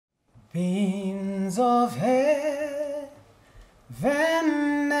Beams of heaven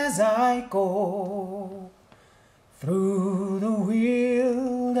as I go through the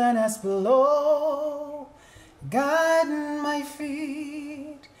wilderness below, guide my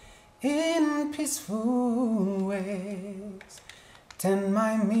feet in peaceful ways, turn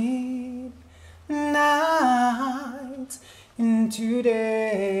my midnight into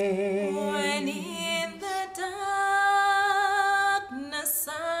day. When in the darkness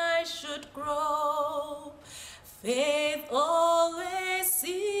I should grow, faith always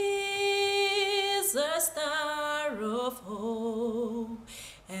sees a star of hope,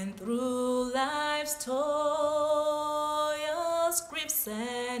 and through life's toils, griefs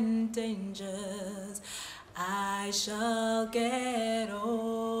and dangers, I shall get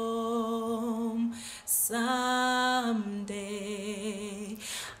home someday.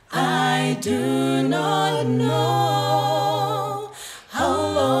 I do not know how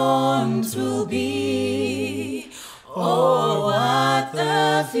long 'twill be, or what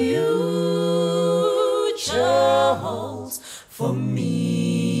the future holds for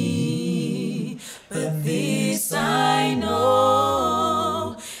me, but this I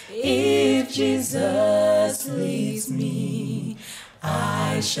know: if Jesus leads me,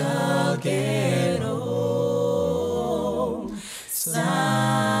 I shall get home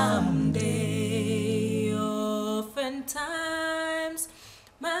someday. Oftentimes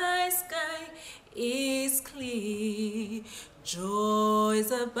my sky is clear,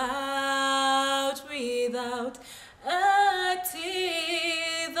 joys about without a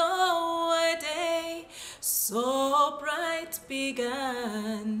tear, though a day so bright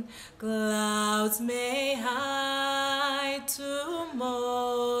began, clouds may hide tomorrow's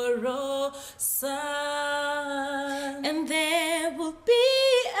sun, and there will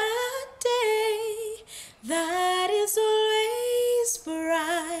be a day that is always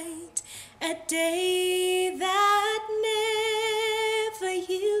bright, a day that never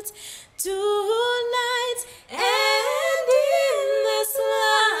yields to night, and in the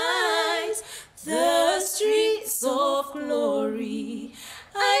slides, the streets of glory,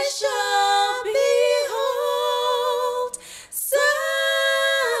 I shall behold someday.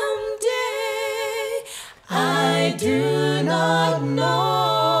 I do not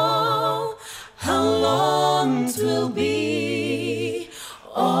know how long 'twill be,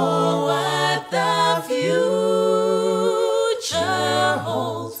 or what the future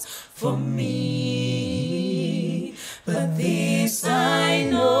holds for me, but this I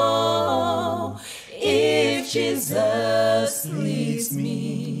know: if Jesus leads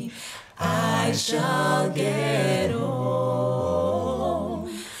me, I shall get home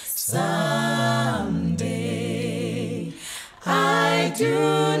someday. I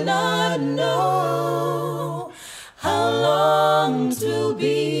do not know how long 'twill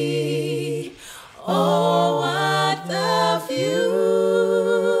be, or what the future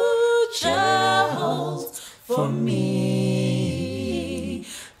holds for me,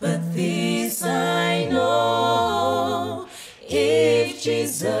 but this I know: if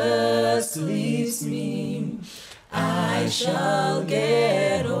Jesus leads me, I shall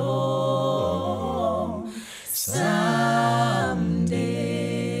get home.